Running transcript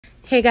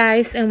Hey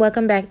guys, and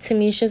welcome back to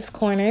Misha's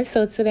Corner.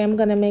 So today I'm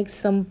gonna make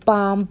some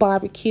bomb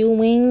barbecue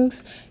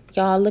wings.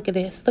 Y'all, look at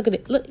this. Look at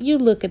it.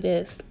 Look at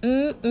this.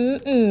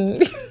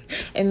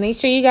 And make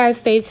sure you guys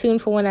stay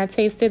tuned for when I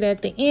taste it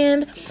at the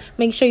end.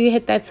 Make sure you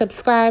hit that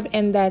subscribe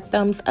and that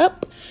thumbs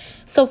up.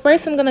 So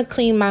first I'm gonna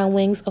clean my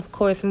wings. Of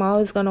course, I'm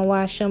always gonna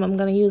wash them. I'm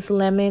gonna use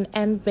lemon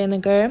and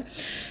vinegar.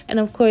 And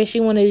of course,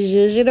 you wanna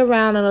zhuzh it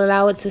around and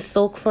allow it to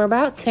soak for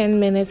about 10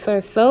 minutes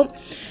or so.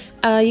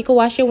 You can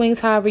wash your wings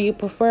however you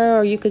prefer,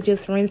 or you could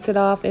just rinse it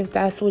off if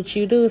that's what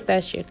you do, if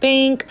that's your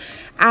thing.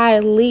 I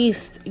at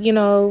least,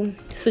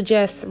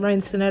 suggest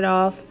rinsing it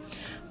off.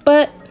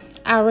 But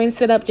I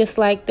rinse it up just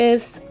like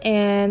this,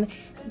 and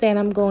then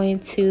I'm going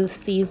to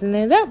season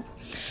it up.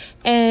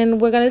 And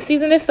we're going to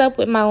season this up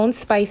with my own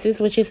spices,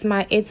 which is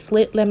my It's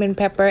Lit lemon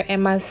pepper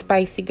and my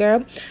spicy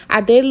girl.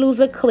 I did lose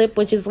a clip,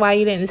 which is why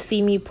you didn't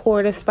see me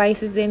pour the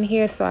spices in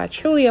here, so I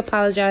truly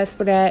apologize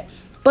for that.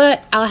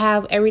 But I'll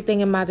have everything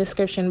in my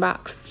description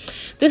box.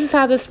 This is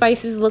how the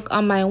spices look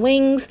on my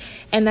wings,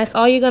 and that's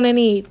all you're gonna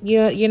need.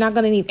 You're not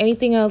gonna need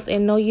anything else,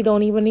 and no, you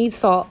don't even need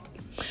salt.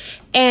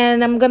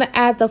 And I'm gonna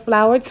add the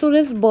flour to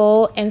this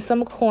bowl and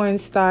some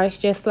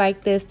cornstarch, just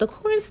like this. The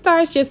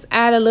cornstarch just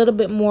add a little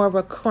bit more of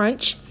a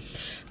crunch.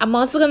 I'm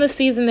also gonna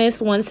season this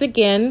once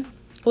again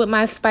with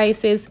my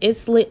spices.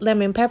 It's Lit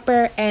lemon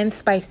pepper and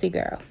spicy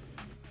girl.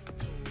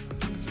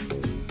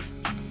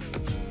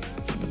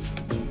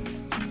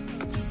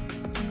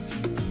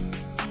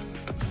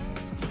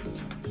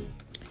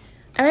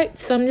 Alright,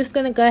 so I'm just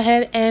going to go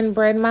ahead and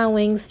bread my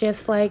wings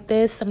just like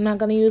this. I'm not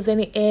going to use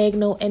any egg,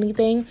 no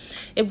anything.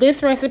 If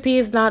this recipe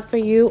is not for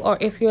you, or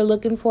if you're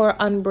looking for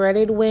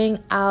unbreaded wing,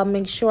 I'll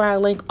make sure I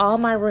link all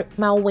my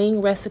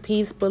wing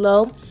recipes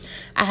below.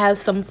 I have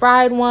some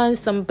fried ones,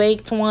 some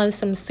baked ones,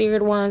 some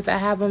seared ones. I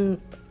have them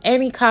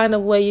any kind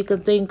of way you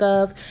could think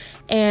of,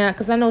 and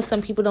because I know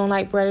some people don't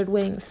like breaded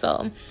wings.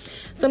 So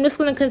I'm just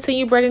going to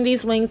continue breading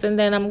these wings, and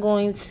then I'm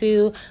going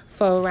to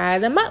fry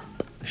them up.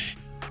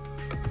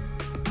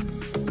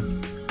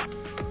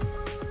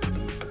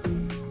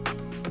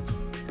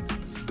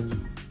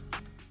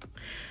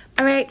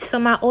 Alright, so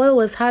my oil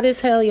was hot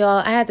as hell, y'all.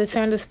 I had to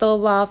turn the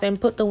stove off and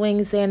put the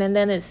wings in, and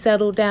then it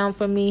settled down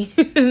for me,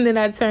 and then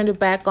I turned it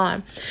back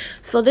on.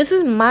 So this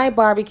is my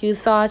barbecue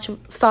sauce,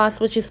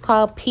 which is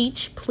called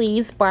Peach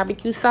Please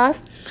barbecue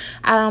sauce.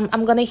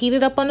 I'm going to heat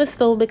it up on the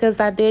stove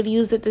because I did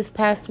use it this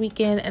past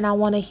weekend, and I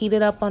want to heat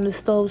it up on the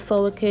stove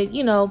so it could,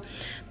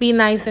 be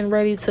nice and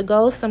ready to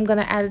go. So I'm going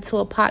to add it to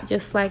a pot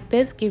just like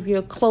this, give you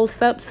a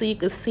close-up so you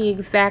can see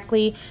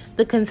exactly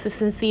the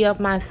consistency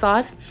of my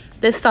sauce.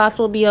 This sauce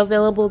will be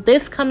available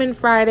this coming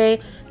Friday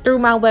through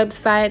my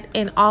website,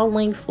 and all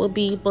links will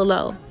be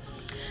below.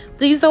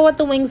 These are what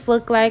the wings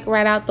look like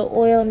right out the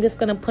oil. I'm just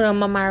going to put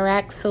them on my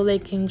rack so they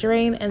can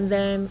drain, and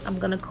then I'm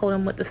going to coat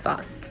them with the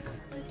sauce.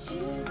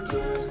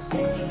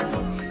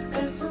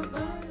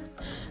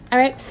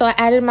 Alright, so I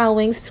added my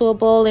wings to a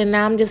bowl, and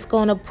now I'm just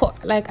going to pour,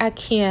 I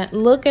can't.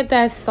 Look at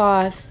that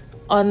sauce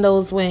on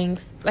those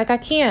wings. I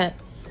can't.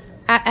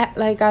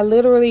 I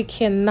literally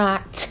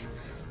cannot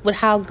with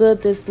how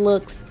good this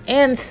looks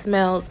and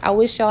smells. I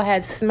wish y'all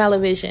had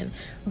smell-o-vision,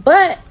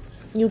 but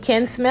you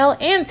can smell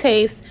and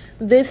taste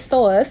this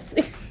sauce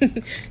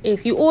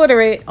if you order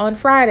it on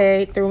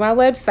Friday through my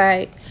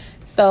website.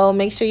 So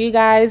make sure you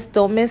guys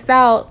don't miss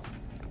out.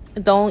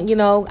 Don't,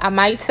 I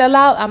might sell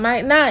out, I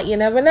might not, you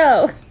never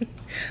know.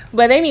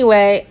 But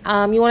anyway,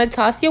 you want to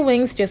toss your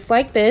wings just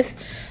like this,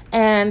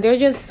 and they're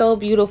just so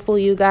beautiful,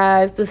 you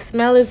guys. The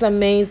smell is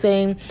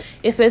amazing.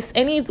 If it's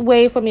any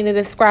way for me to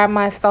describe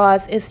my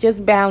sauce, it's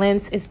just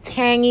balanced. It's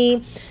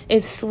tangy,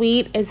 it's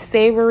sweet, it's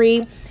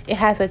savory. It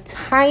has a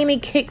tiny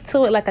kick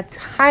to it, a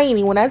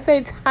tiny. When I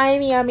say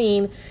tiny, I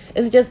mean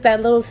it's just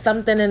that little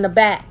something in the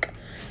back,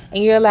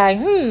 and you're like,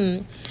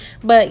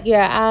 But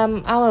yeah,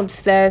 I'm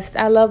obsessed.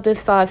 I love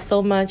this sauce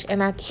so much,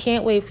 and I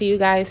can't wait for you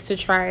guys to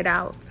try it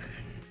out.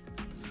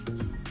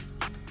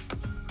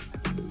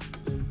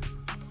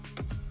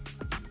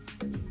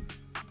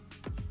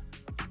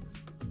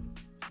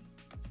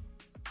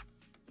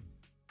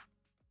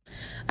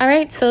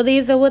 Alright, so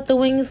these are what the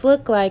wings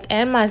look like,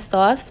 and my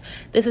sauce.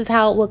 This is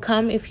how it will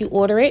come if you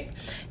order it.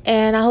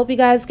 And I hope you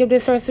guys give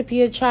this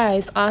recipe a try.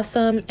 It's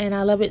awesome, and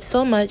I love it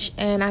so much,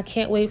 and I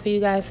can't wait for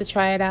you guys to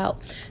try it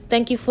out.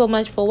 Thank you so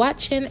much for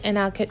watching, and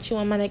I'll catch you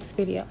on my next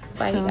video.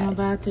 Bye, you guys. I'm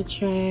about to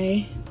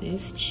try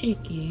this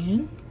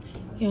chicken.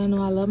 Y'all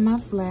know I love my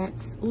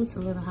flats. Ooh, it's a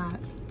little hot.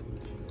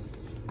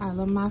 I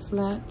love my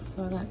flats,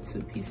 so I got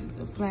 2 pieces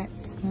of flats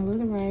and a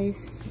little rice.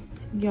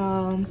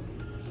 Y'all,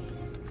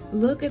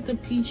 look at the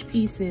peach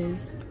pieces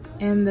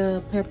and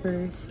the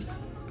peppers.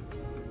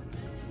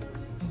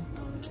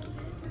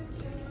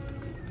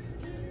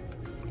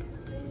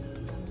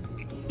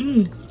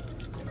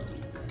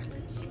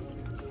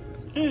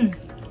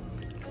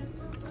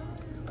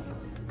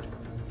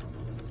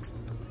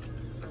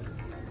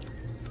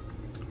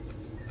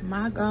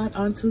 My God,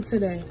 unto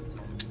today.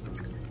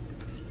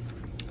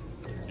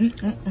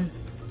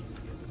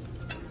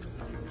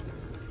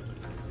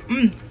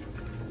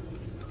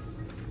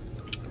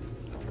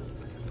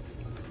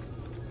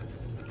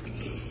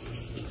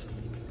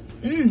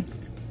 I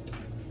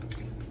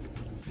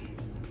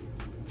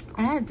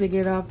had to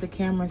get off the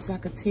camera so I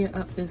could tear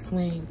up this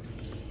wing.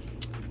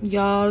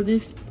 Y'all,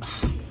 this,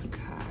 oh my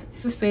God.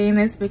 I'm saying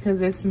this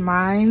because it's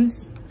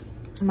mine's,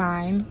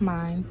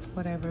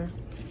 whatever.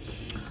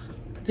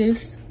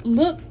 This,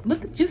 look,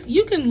 just,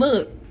 you can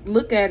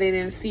look at it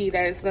and see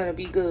that it's gonna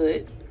be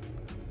good.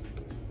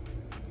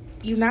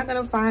 You're not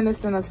gonna find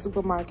this in a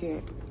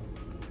supermarket.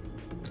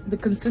 The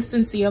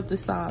consistency of the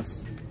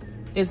sauce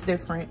is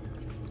different.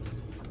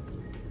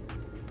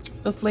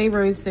 The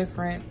flavor is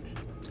different.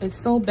 It's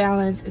so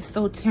balanced, it's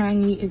so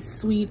tangy, it's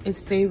sweet,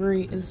 it's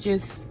savory, it's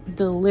just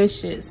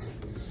delicious.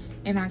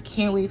 And I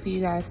can't wait for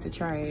you guys to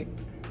try it.